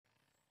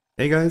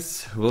Hey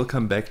guys,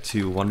 welcome back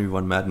to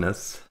 1v1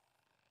 Madness.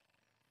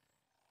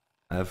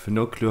 I have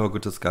no clue how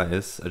good this guy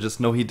is. I just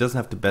know he doesn't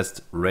have the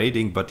best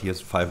rating, but he has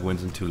 5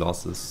 wins and 2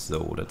 losses,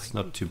 so that's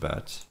not too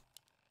bad.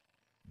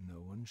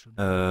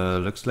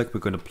 Looks like we're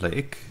gonna play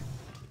Ick.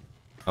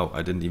 Oh,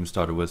 I didn't even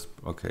start a Wisp.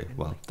 Okay,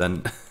 well,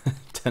 then,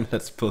 then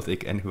let's build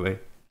Ick anyway.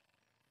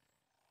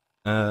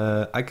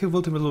 I can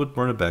build him a little bit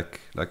more in the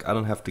back. Like, I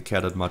don't have to care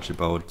that much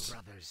about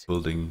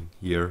building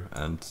here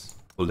and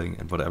pulling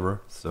and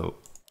whatever, so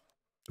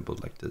I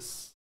build like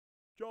this.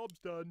 Job's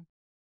done.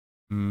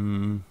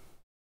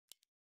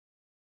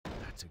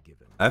 That's a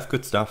given. I have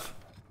good stuff.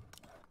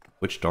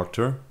 Witch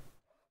Doctor.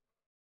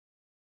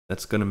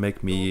 That's gonna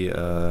make me,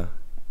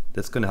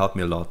 that's gonna help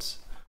me a lot.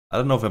 I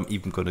don't know if I'm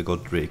even gonna go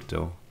Drake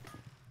though.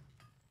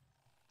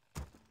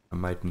 I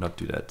might not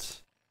do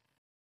that.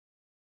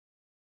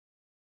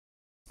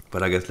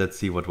 But I guess let's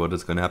see what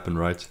is gonna happen,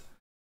 right?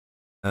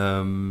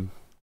 Yeah,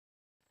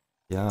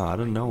 I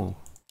don't know.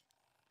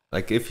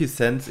 Like if he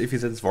sends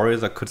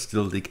warriors, I could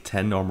still leak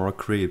 10 or more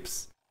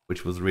creeps,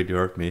 which would really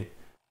hurt me.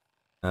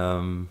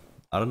 I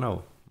don't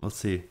know. We'll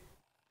see.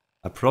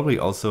 I probably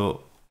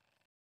also,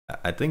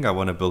 I think I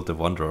want to build the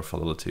Wanderer for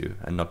level 2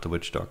 and not the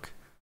Witch Dog.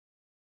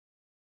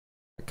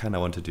 I kind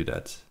of want to do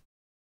that,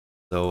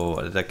 so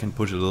that I can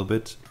push a little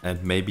bit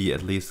and maybe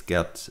at least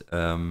get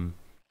the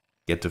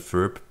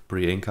Ferb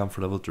pre-income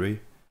for level 3.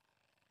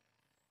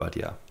 But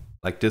yeah,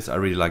 like this, I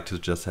really like to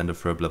just send a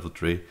Ferb level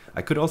 3.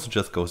 I could also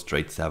just go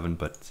straight 7,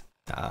 but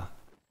nah, I'm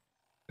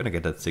gonna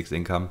get that 6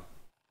 income.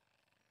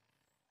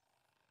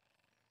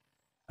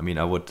 I mean,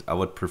 I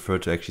would prefer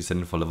to actually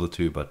send it for level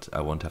 2, but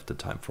I won't have the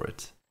time for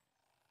it.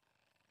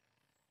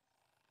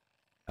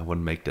 I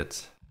won't make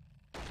that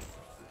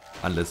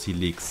unless he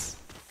leaks.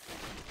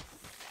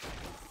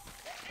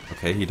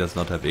 Okay, he does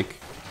not have Ick.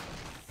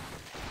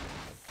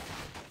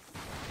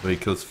 So he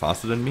kills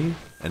faster than me,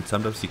 and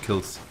sometimes he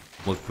kills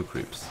multiple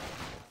creeps.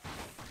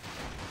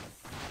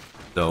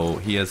 So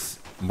he has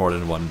more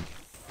than one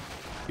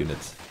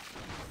unit.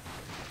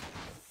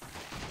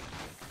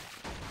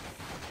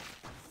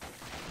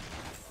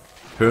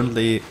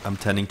 Currently, I'm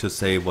tending to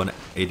say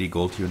 180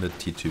 gold unit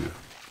T2.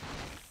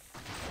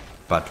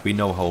 But we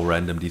know how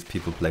random these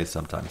people play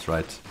sometimes,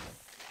 right?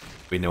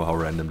 We know how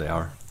random they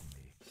are.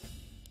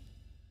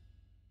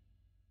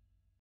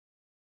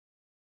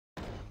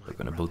 We're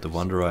gonna build the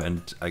Wanderer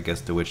and I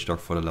guess the Witch Dog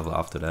for the level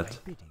after that.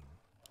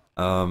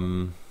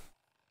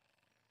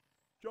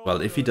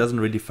 Well, if he doesn't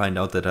really find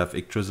out that I have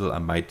Yggdrasil, I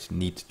might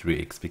need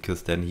 3x,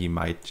 because then he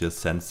might just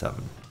send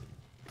 7.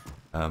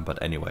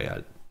 But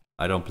anyway,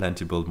 I don't plan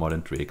to build more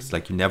than 3x.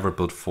 Like, you never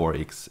build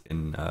 4x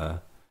in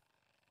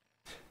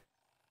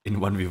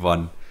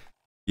 1v1.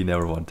 You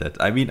never want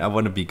that. I mean, I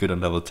want to be good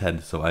on level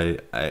 10, so I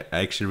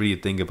actually really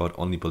think about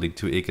only building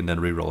 2x and then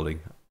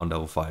rerolling on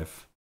level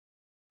 5.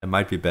 It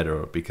might be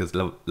better, because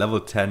level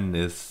 10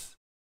 is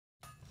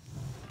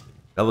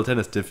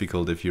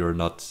difficult if you're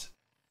not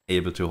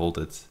able to hold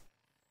it.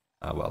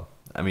 Well,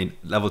 I mean,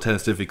 level 10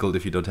 is difficult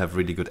if you don't have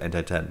really good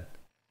anti-10.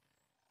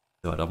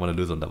 So I don't want to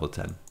lose on level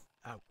 10.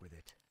 Out with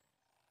it.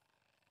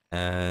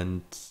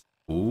 And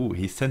ooh,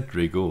 he sent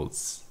 3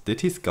 golds.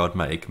 Did he scout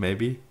my egg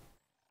maybe?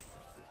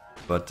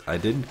 But I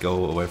didn't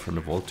go away from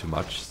the wall too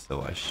much,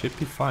 so I should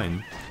be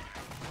fine.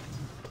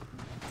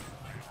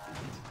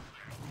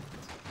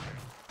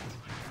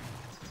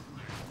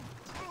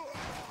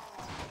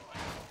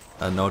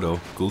 No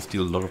though, ghouls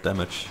deal a lot of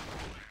damage.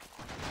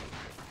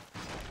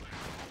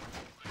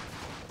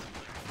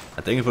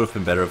 I think it would have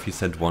been better if he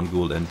sent 1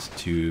 ghoul and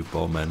 2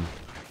 bowmen.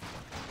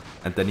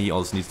 And then he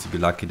also needs to be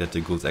lucky that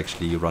the ghouls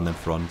actually run in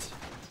front.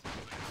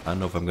 I don't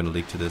know if I'm gonna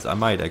leak to this. I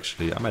might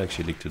actually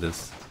leak to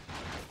this.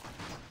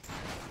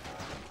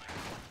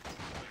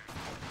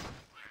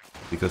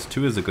 Because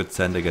 2 is a good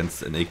send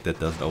against an Ick that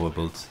doesn't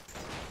overbuild.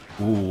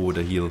 Ooh,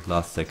 the heal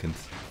last second.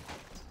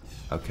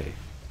 Okay,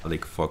 I'll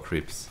leak 4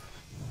 creeps.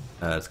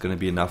 It's gonna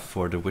be enough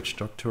for the Witch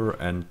Doctor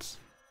and...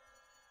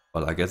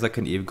 Well, I guess I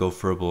can even go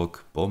Furbolg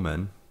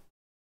Bowman.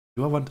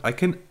 Do I want... I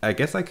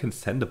guess I can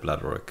send a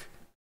Bloodrock.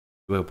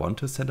 Do I want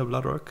to send a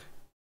Bloodrock?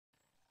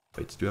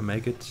 Wait, do I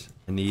make it?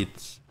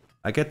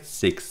 I get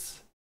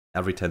 6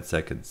 every 10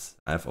 seconds.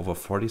 I have over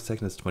 40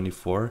 seconds,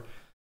 24.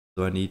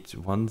 So I need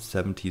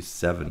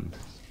 177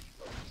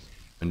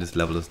 when this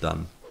level is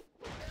done.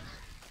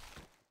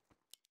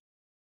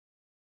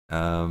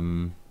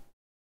 I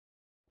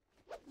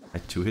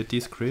 2-hit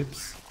these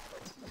creeps.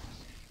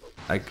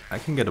 I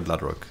can get a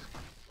Bloodrock.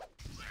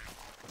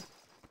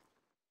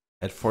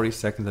 At 40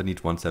 seconds I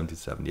need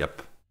 177,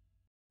 yep.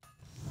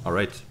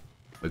 Alright,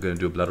 we're gonna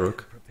do a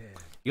Bloodrock.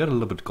 He got a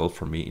little bit gold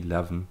from me,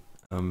 11.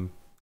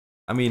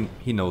 I mean,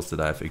 he knows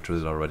that I have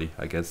Yggdrasil already,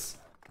 I guess.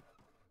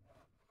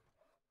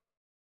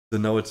 So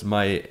now it's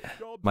my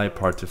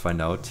part to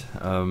find out.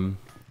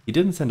 He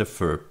didn't send a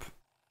Ferb,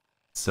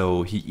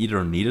 so he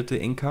either needed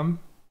the income.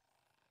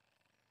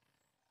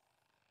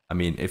 I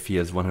mean, if he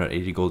has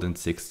 180 gold and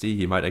 60,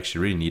 he might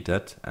actually really need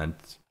that, and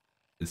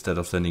instead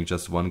of sending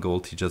just 1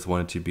 gold, he just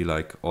wanted to be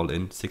like all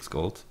in 6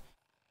 gold.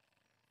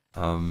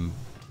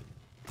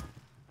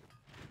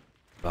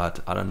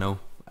 But I don't know.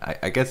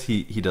 I guess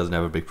he doesn't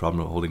have a big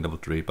problem holding level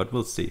 3, but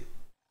we'll see.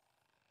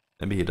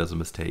 Maybe he does a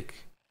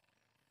mistake.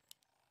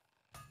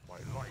 My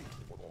life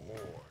for the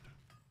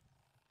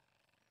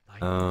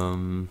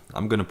Lord.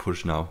 I'm gonna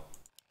push now.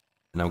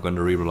 And I'm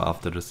gonna reroll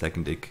after the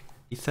second ick.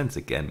 He sends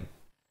again.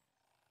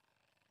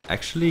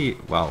 Actually,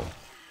 wow.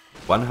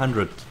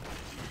 100.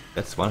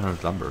 That's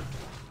 100 lumber.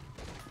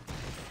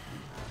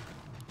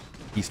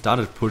 He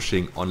started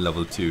pushing on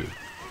level 2.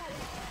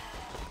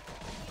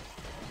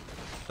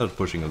 Started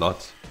pushing a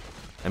lot.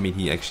 I mean,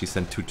 he actually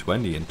sent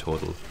 220 in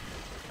total.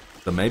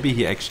 So maybe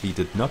he actually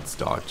did not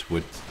start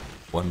with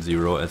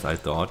 1-0 as I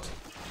thought.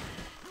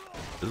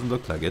 Doesn't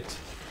look like it.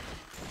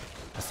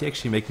 Does he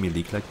actually make me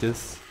leak like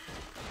this?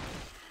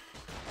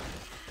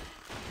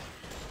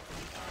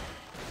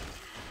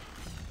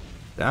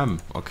 Damn,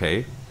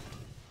 okay.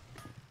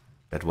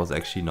 That was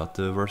actually not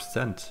the worst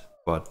send.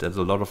 But there's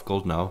a lot of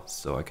gold now,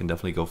 so I can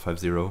definitely go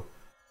 5-0.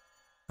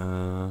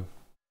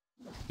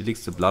 He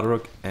leaks the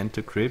Bloodrock and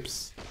the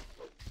Crypts.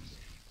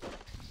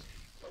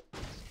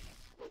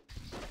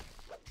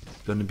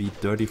 Gonna be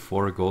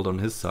 34 gold on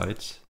his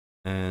side.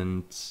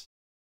 And...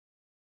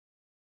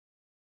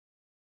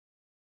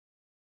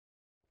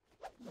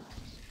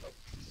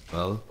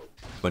 well,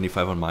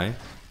 25 on my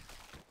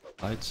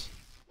side.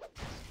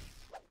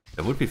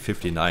 That would be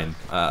 59.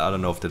 I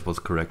don't know if that was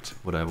correct,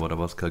 what I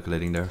was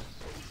calculating there.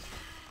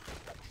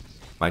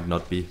 Might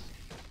not be.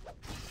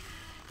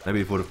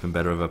 Maybe it would have been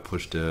better if I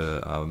pushed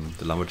the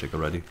Lumberjack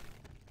already.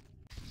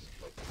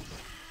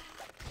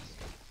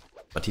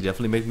 But he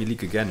definitely made me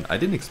leak again. I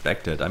didn't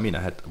expect it. I mean,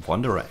 I had a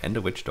Wanderer and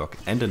a Witch Dog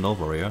and a Null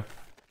Warrior.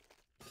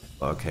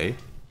 Okay.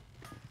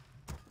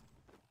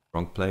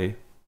 Wrong play.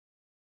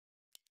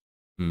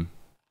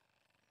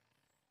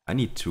 I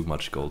need too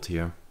much gold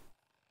here.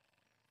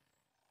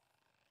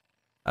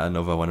 I don't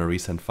know if I want to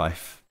resend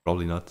 5.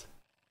 Probably not.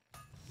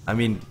 I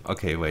mean,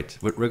 okay, wait.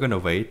 We're gonna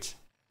wait.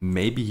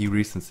 Maybe he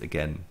resends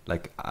again.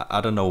 Like,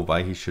 I don't know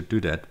why he should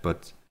do that,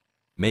 but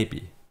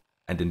maybe.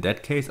 And in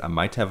that case, I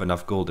might have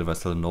enough gold if I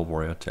sell a Null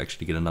Warrior to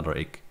actually get another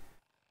egg.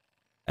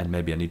 And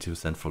maybe I need to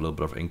send for a little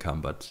bit of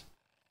income, but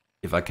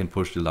if I can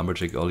push the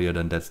Lumberjack earlier,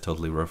 then that's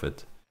totally worth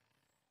it.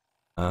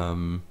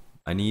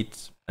 I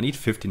need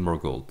 15 more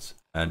gold,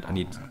 and I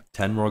need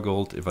 10 more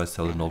gold if I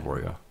sell a Null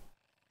Warrior.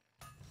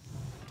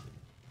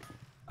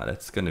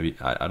 That's gonna be...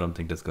 I don't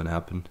think that's gonna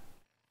happen.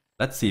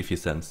 Let's see if he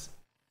sends.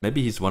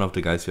 Maybe he's one of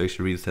the guys who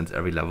actually really sends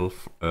every level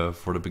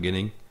for the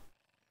beginning.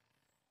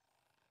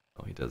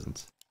 No, he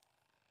doesn't.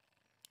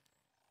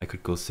 I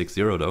could go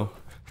 6-0 though.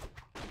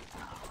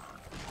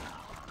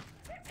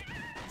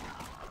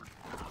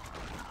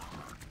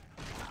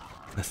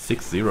 A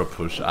 6-0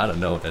 push, I don't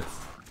know,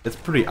 that's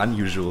pretty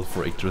unusual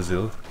for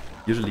Yggdrasil.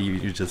 Usually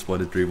you just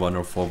want a 3-1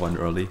 or 4-1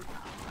 early.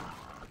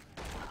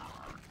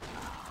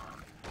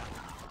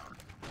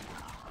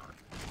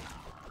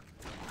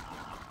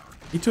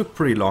 He took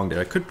pretty long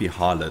there, it could be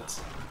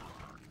Harlot.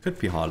 Could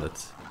be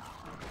Harlot.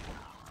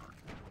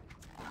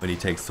 When he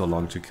takes so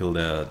long to kill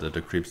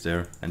the creeps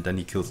there, and then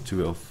he kills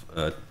 2 of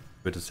at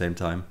the same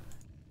time.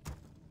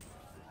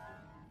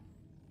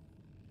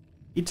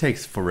 He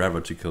takes forever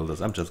to kill this.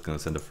 I'm just gonna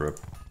send a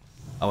Ferb.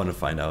 I wanna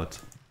find out.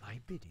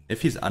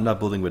 If he's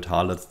underbuilding with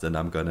Harlots, then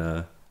I'm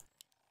gonna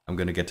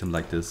get him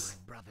like this.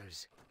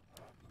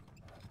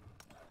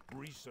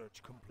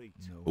 Research complete.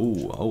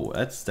 Oh,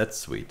 that's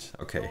sweet.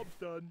 Okay.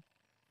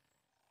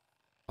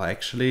 Well,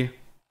 actually,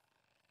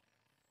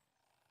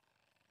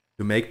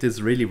 to make this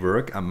really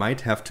work, I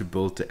might have to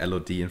build the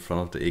LOD in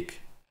front of the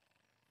Ick.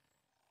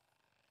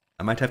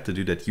 I might have to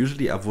do that.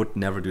 Usually I would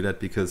never do that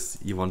because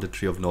you want the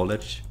Tree of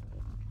Knowledge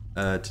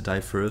to die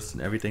first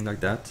and everything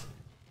like that.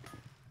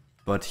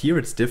 But here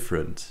it's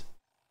different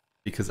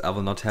because I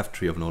will not have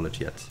Tree of Knowledge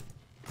yet.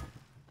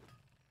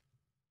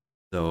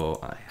 So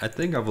I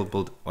think I will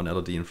build one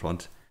LOD in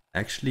front.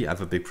 Actually, I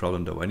have a big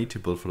problem though. I need to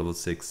build for level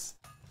 6.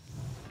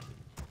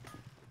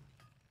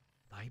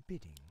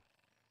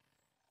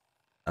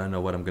 I don't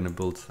know what I'm gonna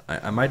build.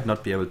 I might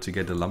not be able to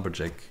get a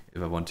Lumberjack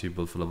if I want to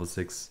build for level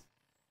 6.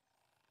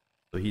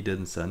 So he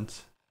didn't send.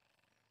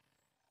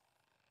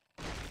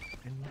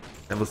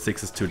 Level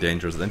 6 is too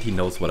dangerous and he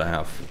knows what I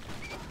have.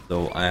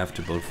 So I have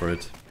to build for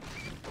it.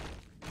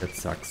 That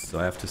sucks. So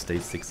I have to stay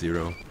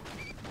 6-0.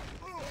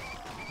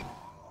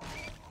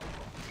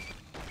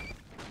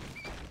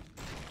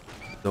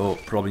 So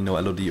probably no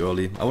LOD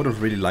early. I would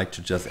have really liked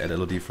to just add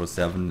LOD for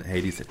 7,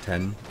 Hades at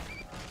 10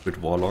 with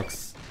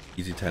Warlocks.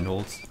 Easy 10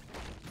 holds.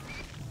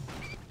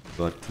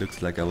 But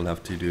looks like I will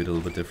have to do it a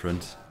little bit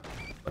different.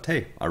 But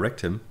hey, I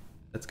wrecked him.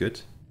 That's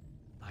good.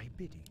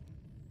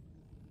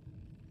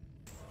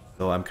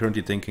 So I'm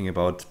currently thinking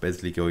about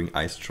basically going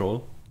Ice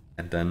Troll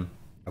and then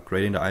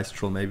upgrading the Ice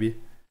Troll maybe.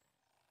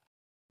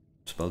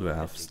 What spell do I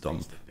have?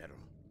 Stomp.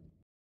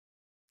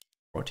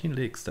 14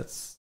 leaks,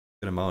 that's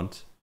a good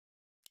amount.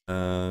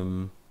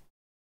 Do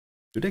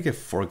they give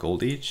 4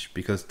 gold each?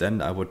 Because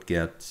then I would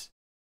get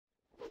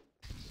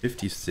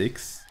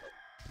 56,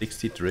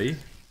 63.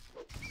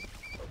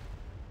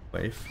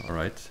 Wave,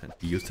 alright, and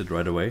he used it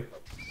right away.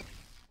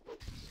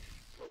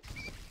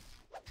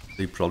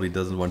 He probably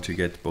doesn't want to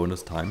get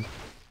bonus time.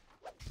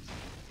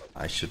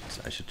 I should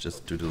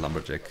just do the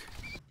lumberjack.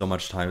 So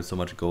much time, so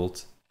much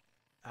gold.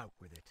 Out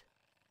with it.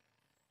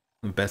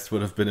 Best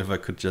would have been if I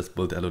could just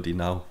build LOD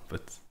now,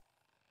 but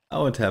I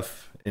would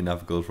have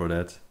enough gold for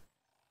that.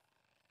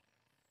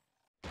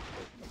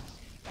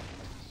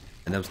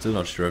 And I'm still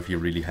not sure if he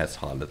really has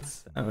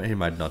harlots. I mean, he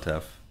might not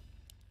have.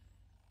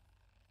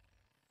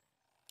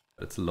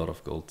 But it's a lot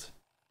of gold.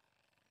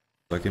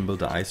 So I can build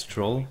the ice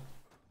troll.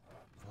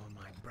 For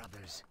my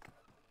brothers.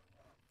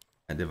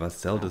 And if I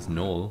sell this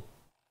knoll,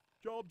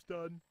 Job's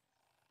done.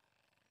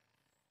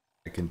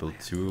 I can build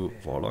 2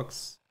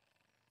 warlocks.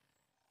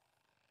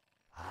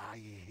 I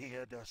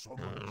hear the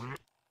summons.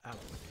 Out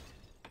with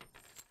it.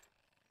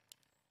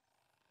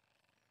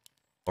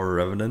 Or a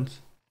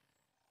revenant.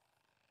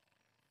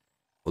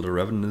 Well, the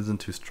revenant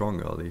isn't too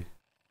strong early.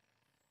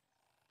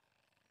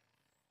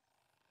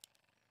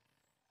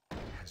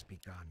 Has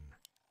begun.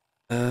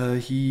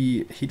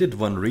 He did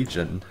 1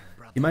 regen.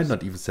 He might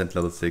not even send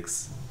level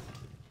 6.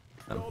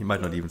 He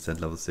might not even send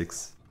level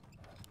 6.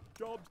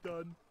 Job's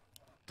done.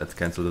 Let's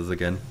cancel this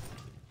again.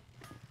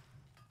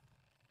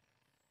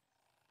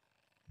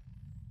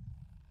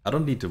 I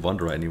don't need the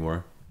Wanderer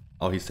anymore.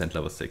 Oh, he sent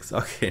level 6.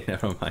 Okay,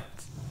 never mind.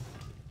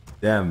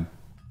 Damn.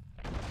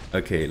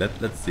 Okay,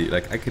 let's see.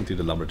 Like, I can do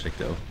the lumberjack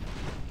though.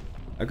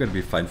 I'm gonna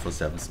be fine for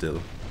 7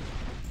 still.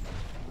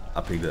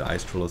 Upping the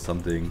ice troll or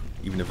something,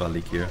 even if I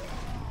leak here.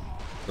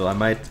 So I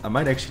might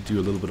actually do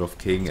a little bit of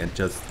king and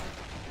just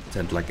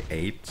send like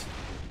 8.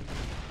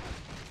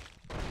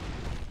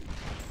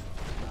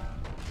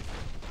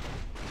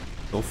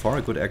 So far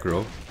a good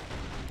aggro.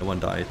 No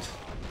one died.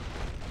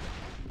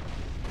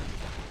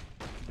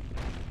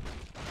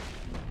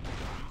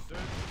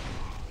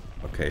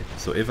 Okay,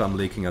 so if I'm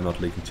leaking, I'm not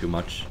leaking too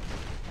much.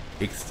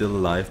 Ig's still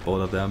alive,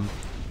 both of them.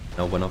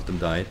 Now one of them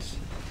died.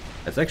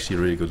 That's actually a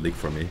really good leak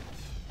for me.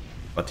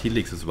 But he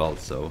leaks as well,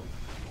 so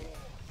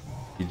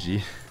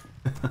GG.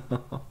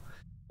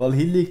 Well,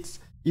 he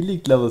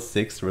leaked level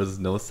 6 versus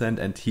no sand,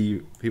 and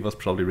he was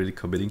probably really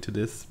committing to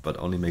this, but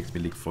only makes me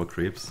leak 4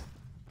 creeps.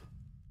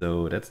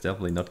 So that's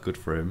definitely not good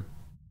for him.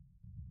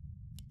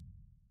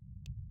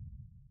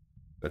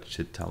 Got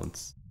shit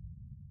towns.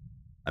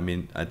 I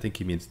mean, I think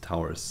he means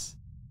towers.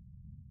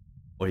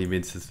 Or he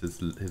means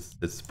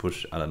his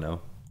push, I don't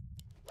know.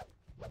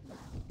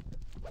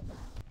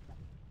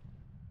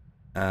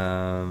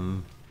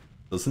 So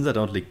since I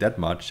don't leak that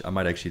much, I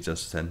might actually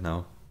just send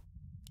now.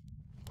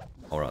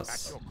 Or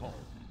us.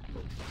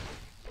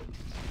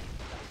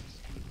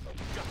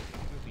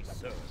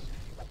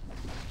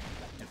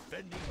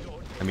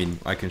 I mean,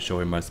 I can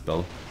show him my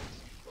spell.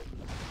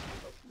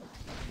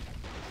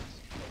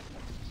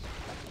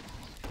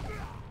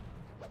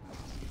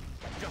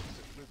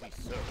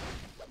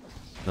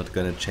 Not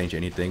gonna change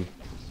anything.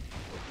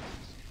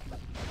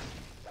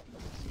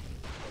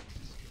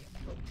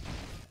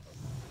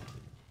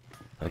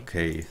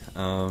 Okay,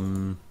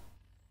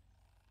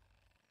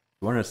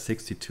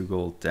 262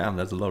 gold. Damn,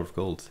 that's a lot of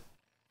gold.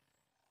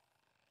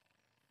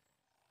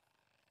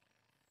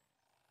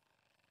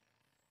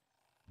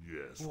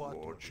 Yes, What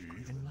Lord Chief.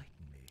 enlighten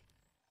me?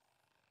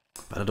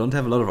 But I don't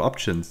have a lot of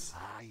options.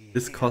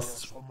 This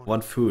costs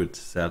 1 food,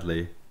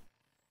 sadly.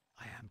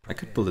 I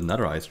could build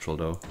another ice troll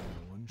though.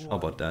 How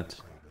about that?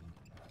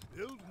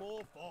 Build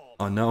more farms.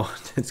 Oh no,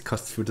 this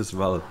costs food as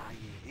well.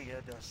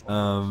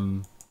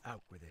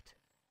 Out with it.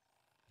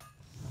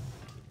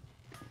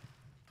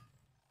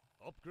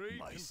 Upgrade.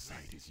 My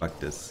sight is Fuck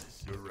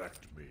this.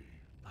 Direct me.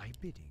 By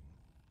bidding.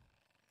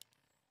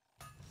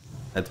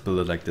 Let's build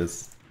it like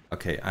this.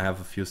 Okay, I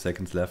have a few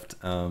seconds left.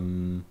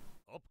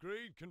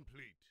 Upgrade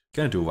complete.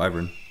 Gonna do a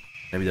wyvern.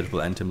 Maybe that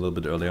will end him a little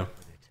bit earlier.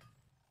 With it.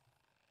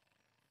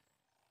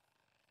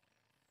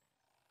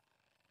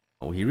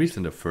 Oh, he reached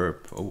in the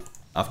Furb. Oh,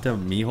 after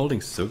me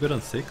holding so good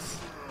on 6?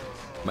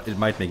 It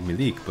might make me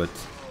leak, but...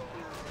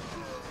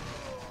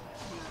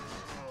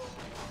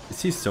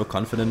 Is he so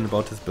confident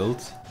about his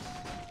build?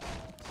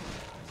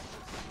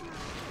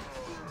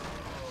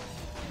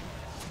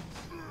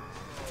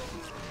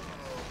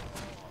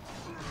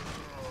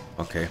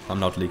 Okay, I'm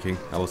not leaking.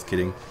 I was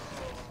kidding.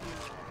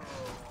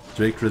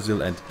 Drake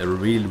Grizzle and a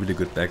really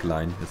good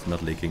backline is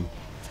not leaking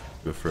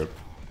with Furb.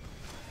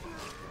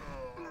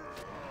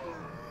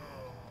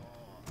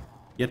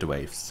 He had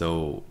waves,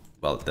 so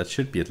well, that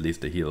should be at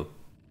least a heal.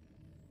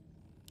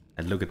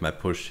 And look at my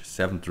push,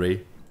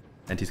 7-3,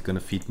 and he's gonna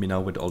feed me now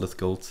with all this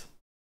gold.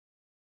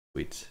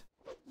 Sweet.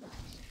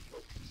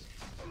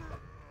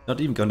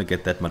 Not even gonna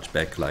get that much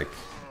back, like,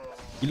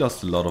 he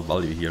lost a lot of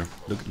value here.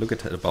 Look at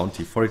the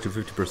bounty, 40 to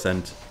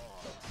 50%.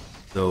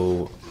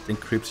 So I think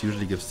creeps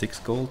usually give 6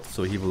 gold,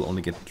 so he will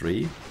only get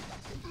 3.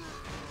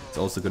 It's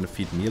also gonna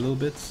feed me a little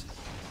bit.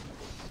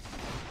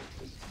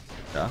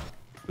 Yeah,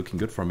 looking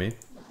good for me.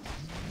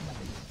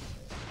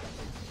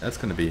 That's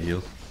gonna be a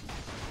heal.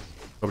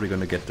 Probably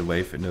gonna get the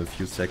wave in a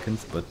few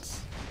seconds, but...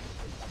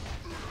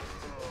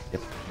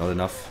 Yep, not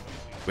enough.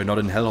 We're not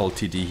in Hellhole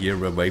TD here,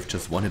 where wave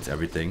just one hits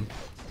everything.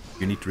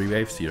 You need 3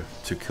 waves here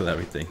to kill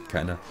everything,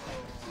 kinda.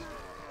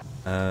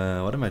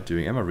 What am I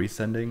doing? Am I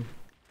resending?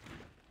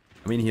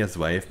 I mean, he has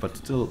wave, but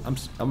still,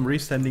 I'm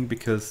resending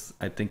because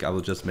I think I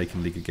will just make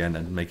him leak again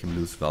and make him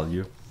lose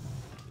value.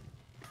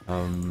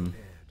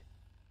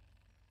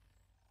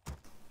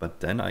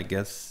 But then I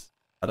guess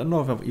I don't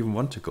know if I even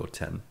want to go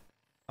 10.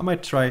 I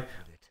might try.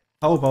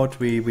 How about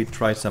we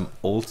try some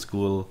old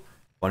school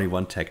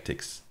 1v1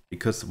 tactics?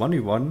 Because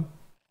 1v1,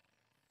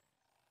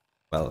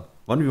 well,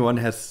 1v1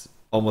 has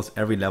almost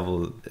every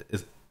level.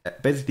 Is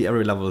basically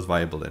every level is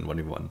viable in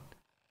 1v1.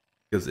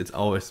 Because it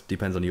always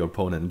depends on your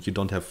opponent. You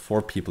don't have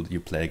 4 people you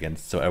play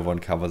against, so everyone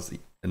covers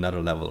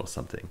another level or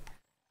something.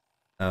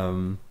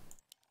 My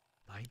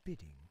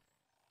bidding.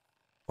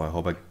 Well, I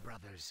hope I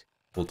Brothers.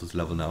 hold this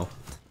level now.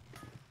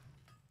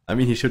 I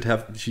mean, he should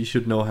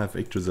now have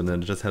Yggdrasil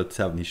and just held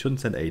 7. He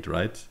shouldn't send 8,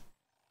 right?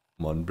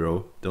 Come on,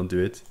 bro, don't do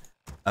it.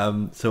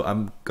 So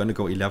I'm gonna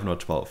go 11 or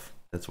 12.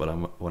 That's what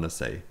I wanna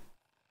say.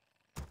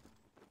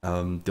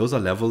 Those are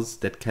levels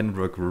that can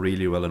work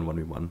really well in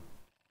 1v1.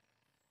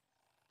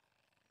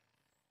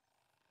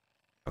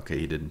 Okay,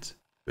 he didn't.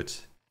 Good.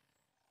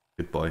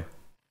 Good boy.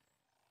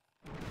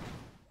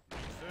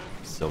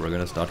 So we're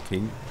gonna start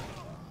king.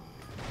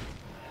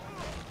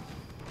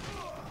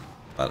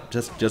 Well,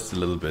 just a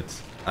little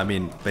bit. I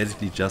mean,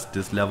 basically just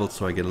this level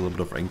so I get a little bit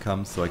of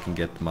income so I can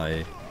get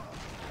my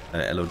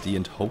LOD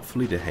and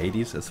hopefully the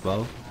Hades as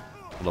well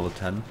for level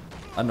 10.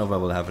 I don't know if I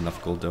will have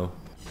enough gold though.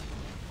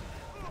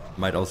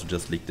 Might also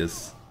just leak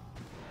this.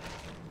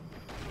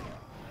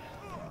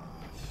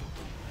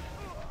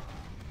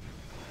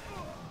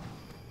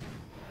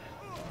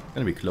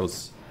 Gonna be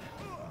close.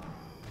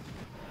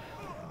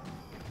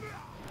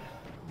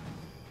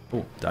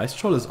 Oh, the Ice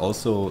Troll is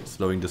also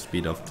slowing the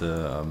speed of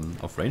the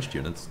of ranged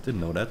units.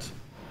 Didn't know that.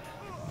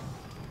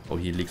 Oh,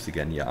 he leaks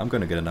again. Yeah, I'm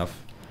gonna get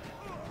enough.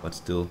 But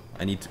still,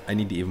 I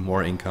need even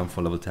more income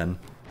for level 10.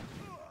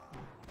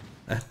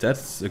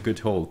 That's a good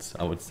hold,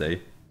 I would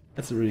say.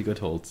 That's a really good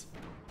hold.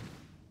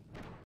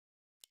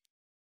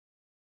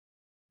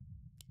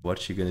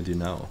 What's she gonna do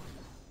now?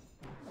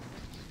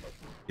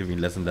 Giving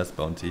less and less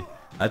bounty.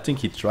 I think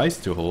he tries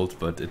to hold,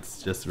 but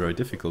it's just very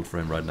difficult for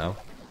him right now.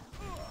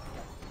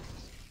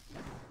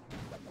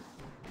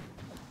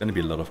 Gonna be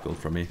a lot of gold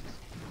for me.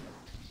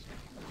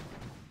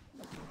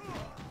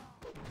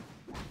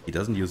 He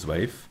doesn't use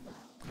wave.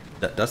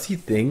 Does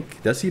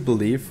he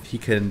believe he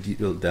can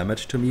deal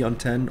damage to me on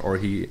 10, or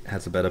he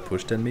has a better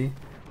push than me?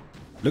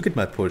 Look at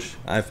my push.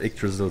 I have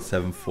Yggdrasil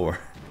 7-4.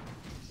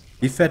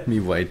 He fed me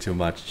way too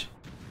much.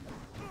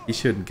 He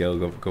shouldn't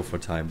go for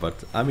time,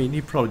 but I mean,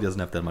 he probably doesn't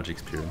have that much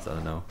experience, I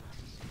don't know.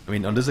 I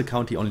mean, on this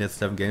account he only had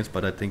 7 games,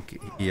 but I think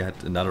he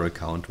had another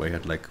account where he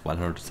had like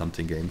 100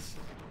 something games.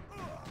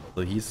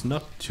 So he's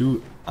not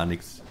too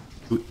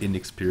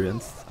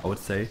inexperienced, I would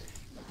say.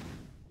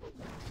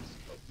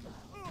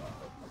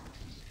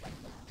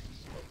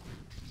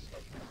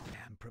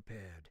 Am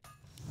prepared.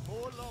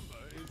 More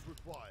lumber is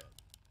required.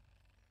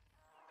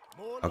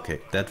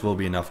 Okay, that will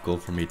be enough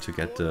gold for me to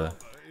get the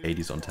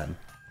Hades on 10.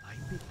 My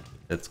bidding.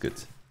 That's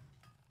good.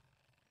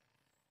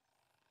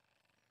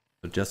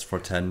 So just for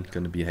 10,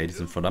 gonna be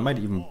Hades in front. I might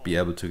even be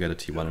able to get a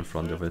T1 in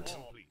front of it.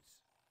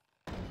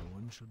 No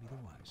one shall be the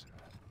wiser.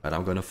 But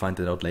I'm gonna find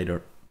it out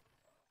later.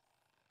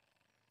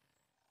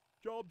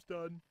 Job's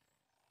done.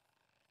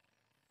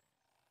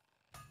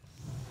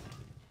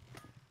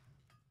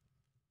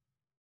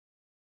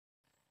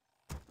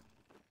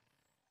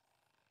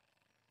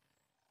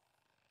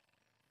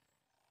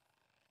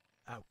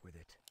 Out with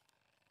it.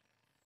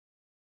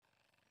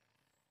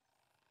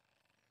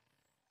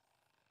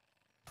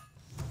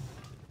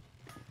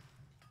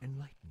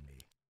 Enlighten me.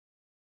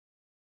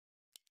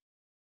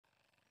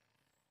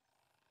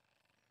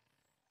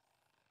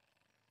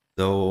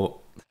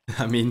 So,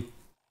 I mean,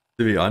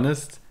 to be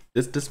honest,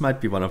 this might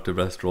be one of the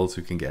best rolls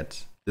you can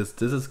get. This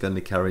is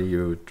gonna carry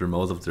you through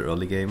most of the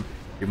early game.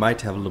 You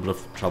might have a little bit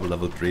of trouble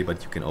level 3,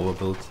 but you can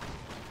overbuild.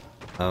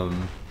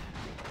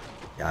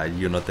 Yeah,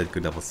 you're not that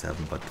good level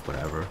 7, but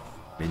whatever.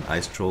 I mean,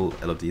 Ice Troll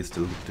LOD is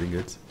still doing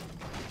good.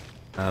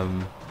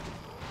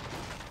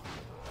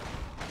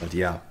 But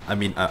yeah, I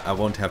mean, I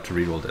won't have to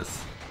reroll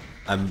this.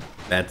 I'm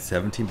bad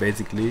 17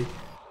 basically,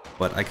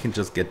 but I can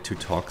just get 2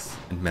 talks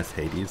and mess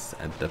Hades,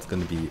 and that's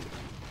gonna be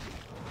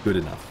good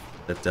enough.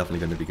 That's definitely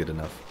gonna be good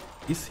enough.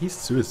 He's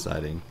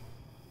suiciding.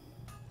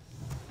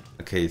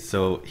 Okay,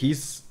 so he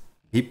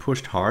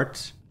pushed hard.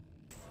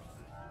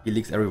 He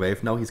leaks every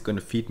wave. Now he's gonna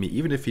feed me.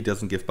 Even if he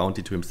doesn't give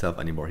bounty to himself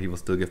anymore, he will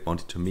still give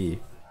bounty to me.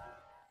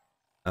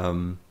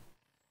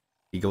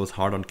 He goes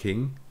hard on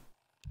king,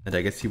 and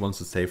I guess he wants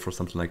to save for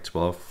something like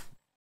 12.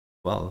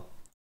 Well,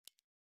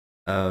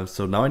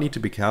 so now I need to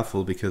be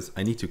careful because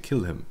I need to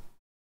kill him.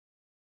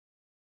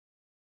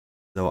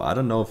 So I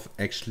don't know if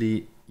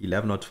actually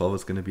 11 or 12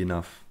 is gonna be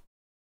enough.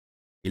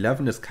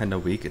 11 is kind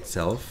of weak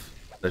itself,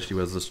 especially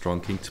with a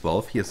strong king.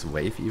 12 he has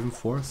wave even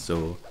for,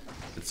 so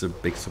it's a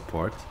big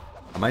support.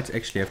 I might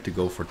actually have to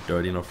go for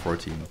 13 or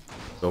 14,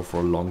 go for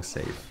a long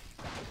save.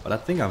 But I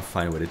think I'm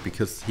fine with it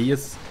because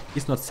he's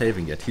not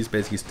saving yet. He's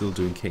basically still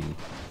doing king.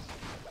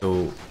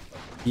 So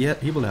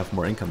he will have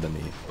more income than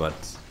me,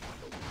 but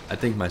I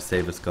think my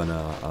save is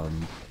gonna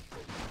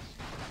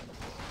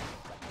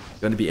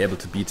gonna be able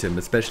to beat him,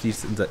 especially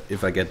since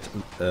if I get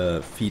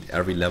feed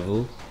every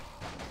level,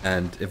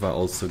 and if I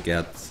also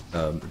get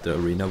the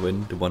arena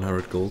win, the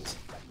 100 gold.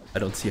 I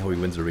don't see how he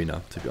wins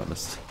arena, to be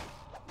honest.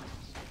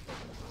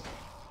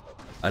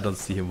 I don't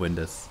see him win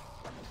this.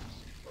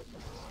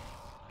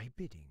 My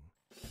bidding.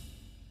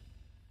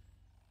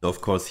 So of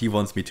course he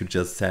wants me to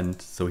just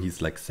send, so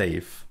he's like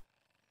safe.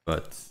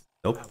 But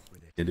nope, Out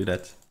with it. can't do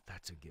that.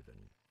 That's a given.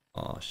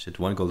 Oh shit,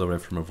 1 gold away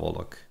from a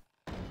Warlock.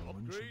 No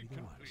one shall be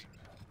the wiser.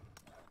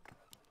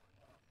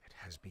 It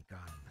has begun.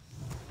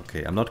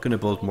 Okay, I'm not gonna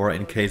build more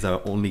in case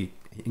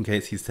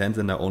he sends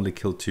and I only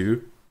kill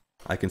 2.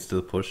 I can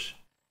still push.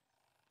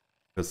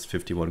 Because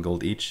 51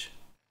 gold each.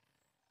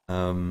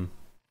 Yeah,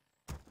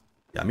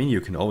 I mean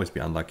you can always be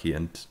unlucky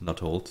and not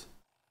hold.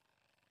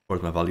 Of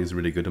course my value is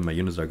really good and my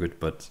units are good,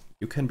 but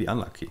you can be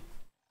unlucky.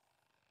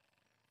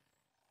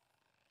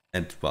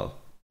 And well,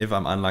 if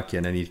I'm unlucky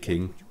and I need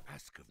king, You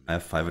ask of me. I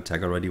have 5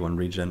 attack already, 1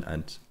 regen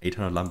and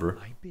 800 lumber.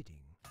 My bidding.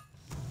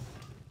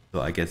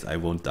 So I guess I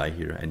won't die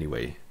here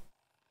anyway.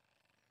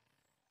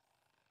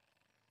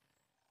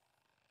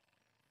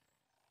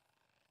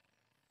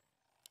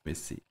 Let me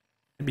see.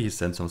 Maybe he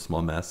sent some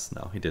small mass.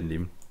 No, he didn't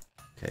even.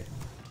 Okay.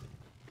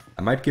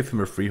 I might give him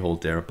a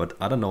freehold there, but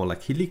I don't know,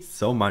 like he leaked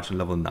so much in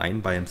level 9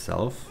 by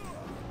himself.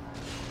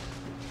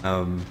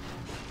 I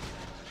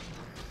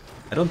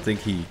don't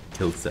think he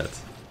kills that.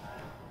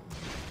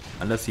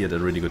 Unless he had a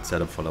really good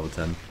setup for level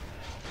 10.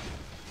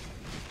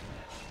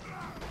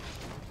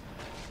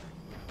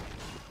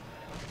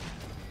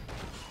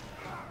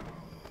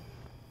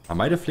 I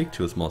might have leaked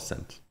to a small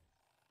cent.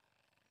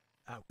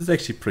 Out. This is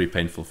actually pretty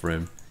painful for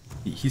him.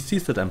 He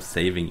sees that I'm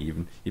saving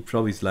even. He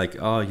probably is like,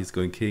 oh, he's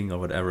going king or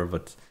whatever,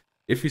 but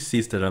if he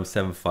sees that I'm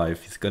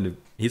 7-5,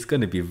 he's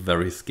gonna be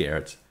very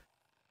scared.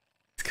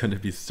 He's gonna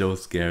be so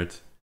scared.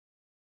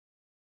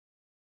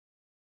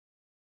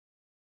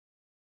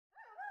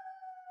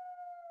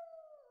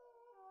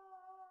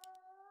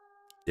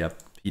 Yep,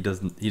 he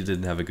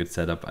didn't have a good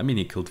setup. I mean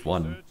he killed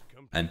 1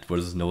 and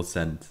versus no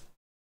cent.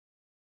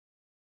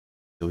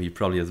 So he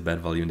probably has bad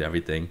value and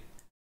everything.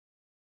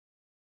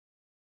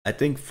 I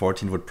think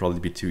 14 would probably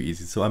be too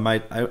easy, so I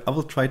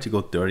will try to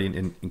go 13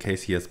 in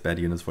case he has bad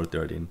units for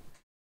 13.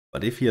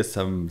 But if he has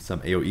some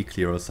AoE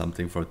clear or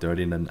something for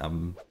 13, then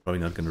I'm probably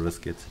not gonna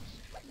risk it.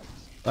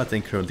 But I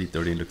think currently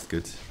 13 looks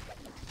good.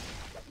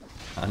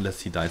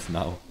 Unless he dies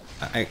now.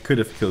 I could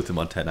have killed him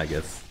on 10, I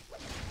guess.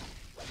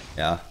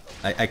 Yeah,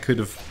 I could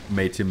have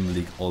made him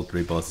leak all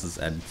 3 bosses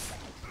and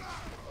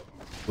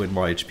with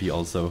more HP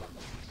also.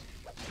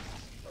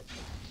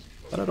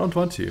 But I don't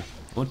want to. I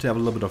want to have a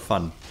little bit of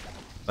fun.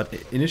 But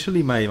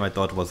initially my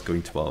thought was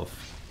going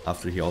 12,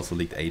 after he also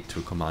leaked 8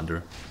 to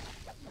Commander.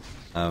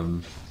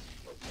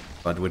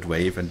 But with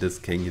Wave and this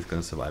king, he's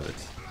gonna survive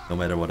it, no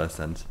matter what I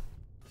send.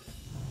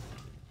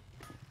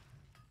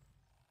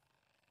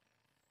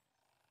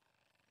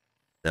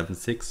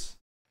 (7-6).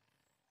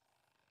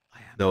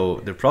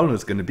 Though the problem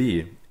is gonna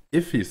be,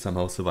 if he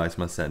somehow survives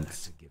my send,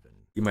 That's a given.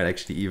 he might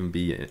actually even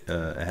be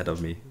ahead of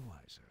me. The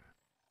wiser.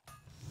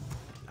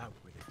 Out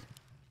with it.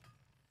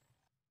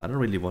 I don't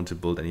really want to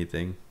build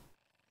anything.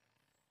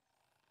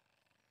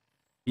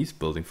 He's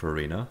building for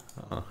arena.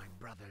 My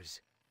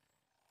brothers.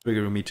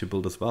 Triggering me to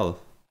build as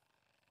well.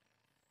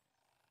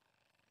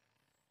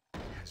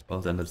 Has Well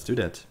then let's do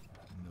that.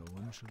 no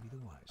one shall be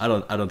the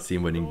wiser. I don't see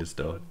him winning this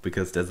though,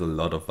 because there's a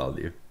lot of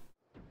value.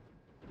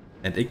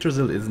 And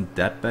Yggdrasil isn't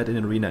that bad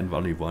in arena in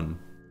only 1,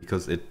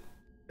 because it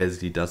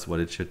basically does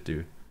what it should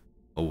do.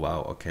 Oh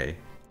wow, okay.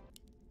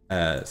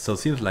 So it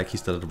seems like he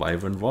started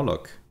Wyvern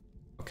Warlock.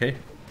 Okay.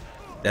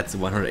 That's a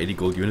 180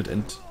 gold unit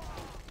and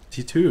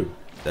T2.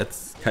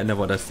 That's kind of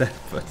what I said,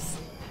 but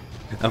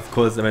of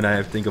course when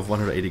I think of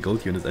 180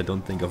 gold units I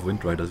don't think of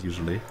Wind Riders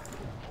usually.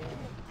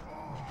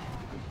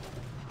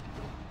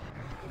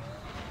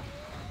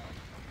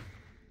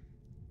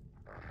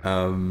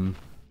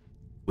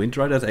 Wind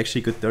Rider is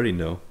actually good 13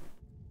 though.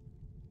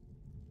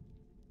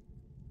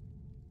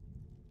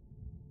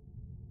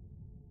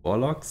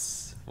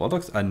 Warlocks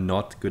are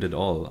not good at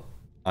all,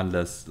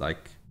 unless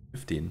like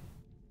 15.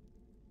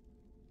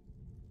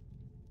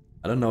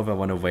 I don't know if I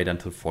want to wait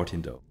until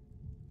 14 though.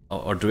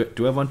 Or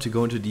do I want to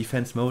go into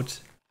defense mode?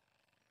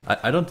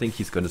 I don't think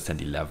he's going to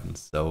send 11,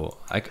 so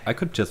I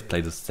could just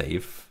play the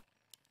safe,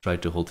 try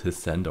to hold his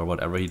send or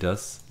whatever he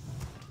does.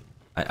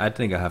 I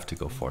think I have to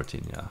go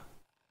 14, yeah.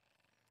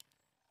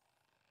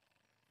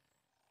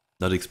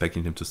 Not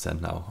expecting him to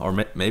send now, or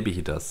maybe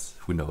he does,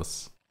 who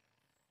knows.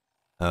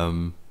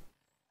 But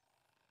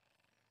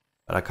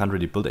I can't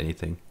really build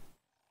anything.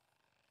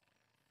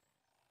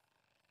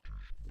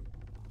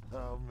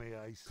 How may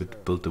I Could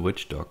serve? build the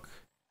Witch Dog.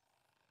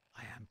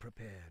 I am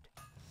prepared.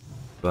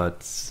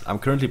 But I'm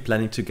currently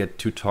planning to get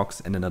 2 Tox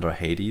and another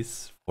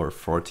Hades for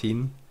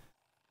 14.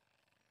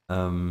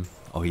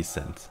 Oh, he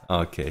sent.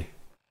 Okay.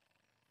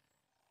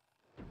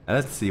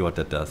 Let's see what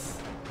that does.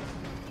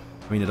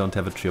 I mean, I don't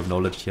have a Tree of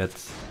Knowledge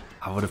yet.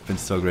 I would have been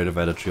so great if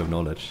I had a Tree of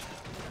Knowledge.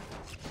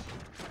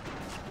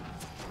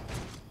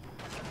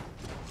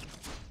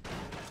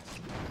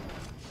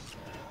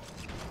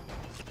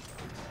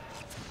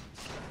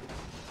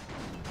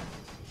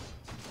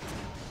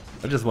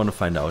 I just want to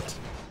find out.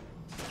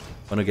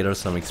 Want to get her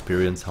some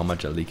experience, how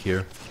much I leak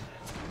here.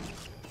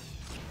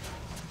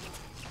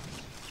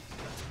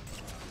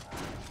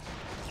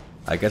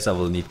 I guess I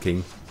will need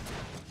king.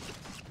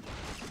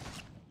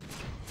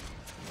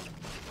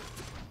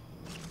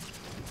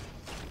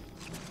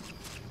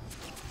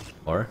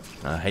 Or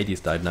Hades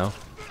died now.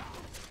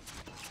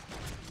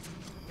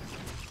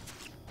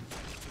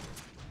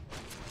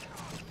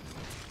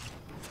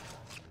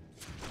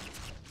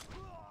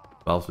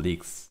 Twelve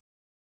leaks.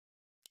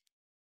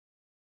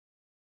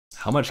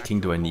 How much king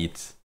do I need?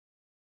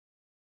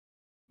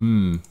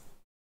 Well,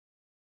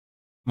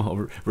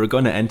 we're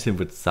gonna end him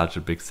with such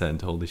a big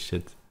send, holy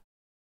shit.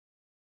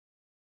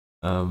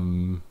 Let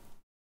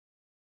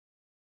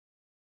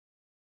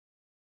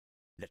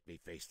me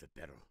face the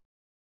peril.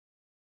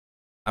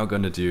 I'm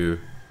gonna do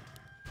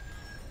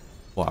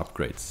 4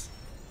 upgrades.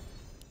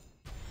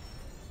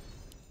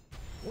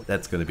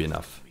 That's gonna be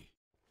enough.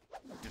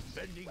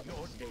 Defending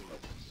your name.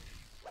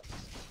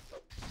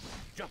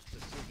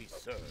 Justice will be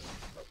served.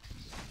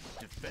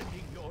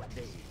 Defending your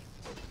name.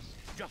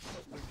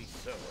 Justice will be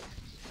served.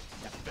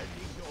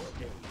 Defending your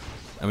name.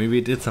 I mean,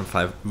 we did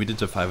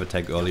a 5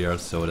 attack earlier,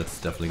 so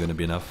that's definitely gonna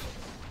be enough.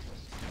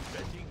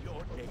 Defending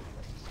your name.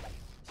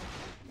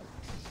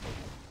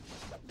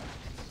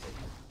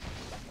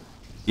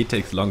 It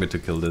takes longer to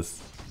kill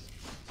this.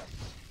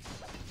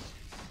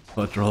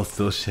 But roll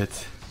still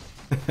shit.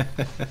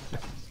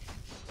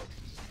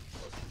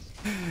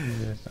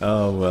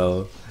 Oh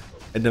well.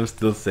 And I'm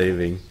still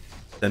saving.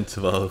 Then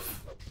 12.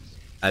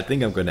 I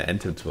think I'm gonna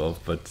end him 12,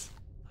 but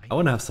I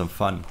wanna have some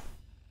fun.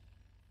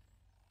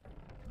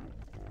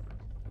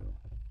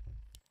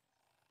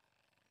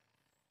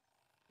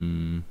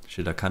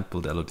 Shit, I can't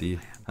build LOD.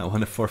 I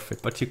wanna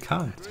forfeit, but you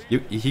can't.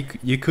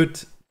 You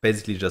could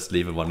basically just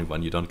leave a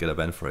 1v1, you don't get a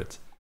ban for it.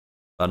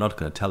 But I'm not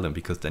gonna tell him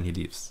because then he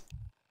leaves.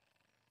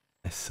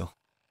 So,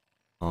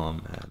 oh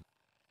man.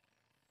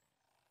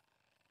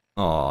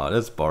 Oh,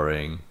 that's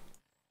boring.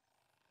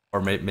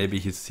 Or maybe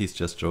he's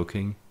just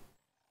joking.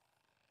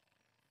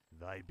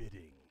 Thy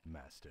bidding,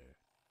 master.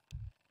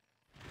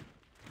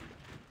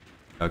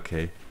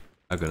 Okay,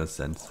 I'm gonna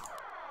send.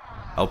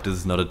 I hope this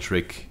is not a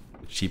trick,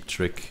 a cheap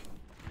trick.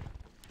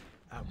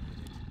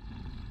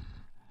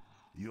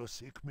 Your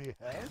sick may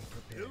have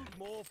build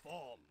more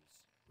farms.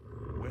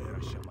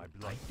 Where shall my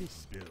blood be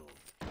spilled?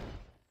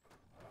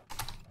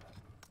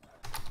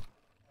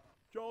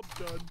 Job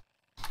done.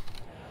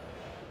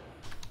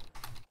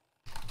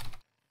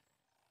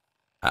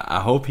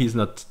 I hope he's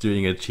not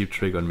doing a cheap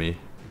trick on me.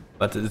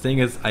 But the thing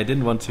is, I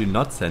didn't want to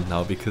not send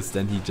now because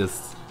then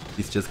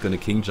he's just gonna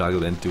king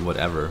juggle and do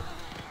whatever.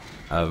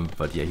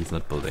 But yeah, he's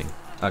not building.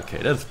 Okay,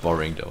 that's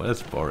boring though.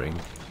 That's boring.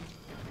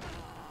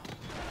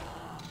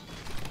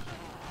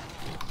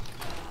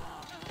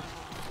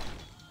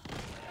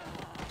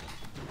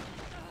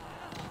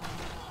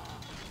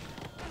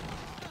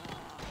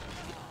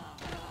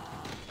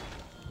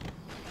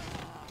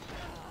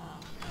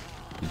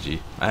 GG.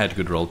 I had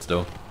good rolls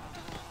though.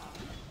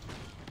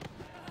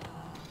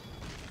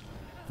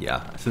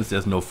 Yeah, since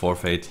there's no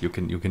forfeit, you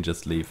can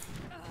just leave.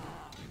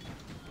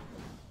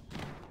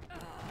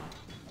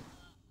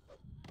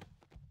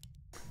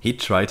 He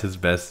tried his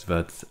best,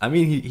 but I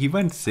mean he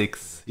went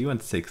 6. He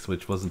went 6,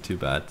 which wasn't too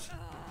bad.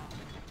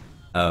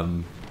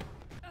 But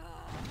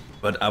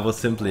I was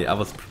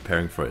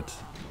preparing for it.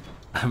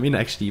 I mean, I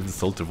actually even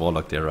sold the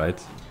Warlock there, right?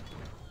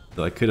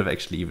 So I could have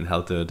actually even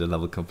held the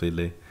level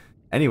completely.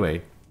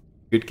 Anyway,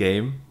 good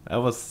game. That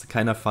was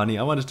kind of funny.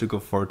 I wanted to go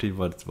 40,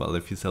 but well,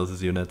 if he sells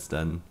his units,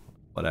 then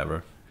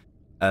whatever.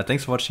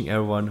 Thanks for watching,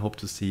 everyone. Hope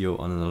to see you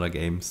on another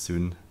game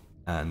soon.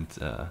 And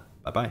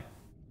bye-bye.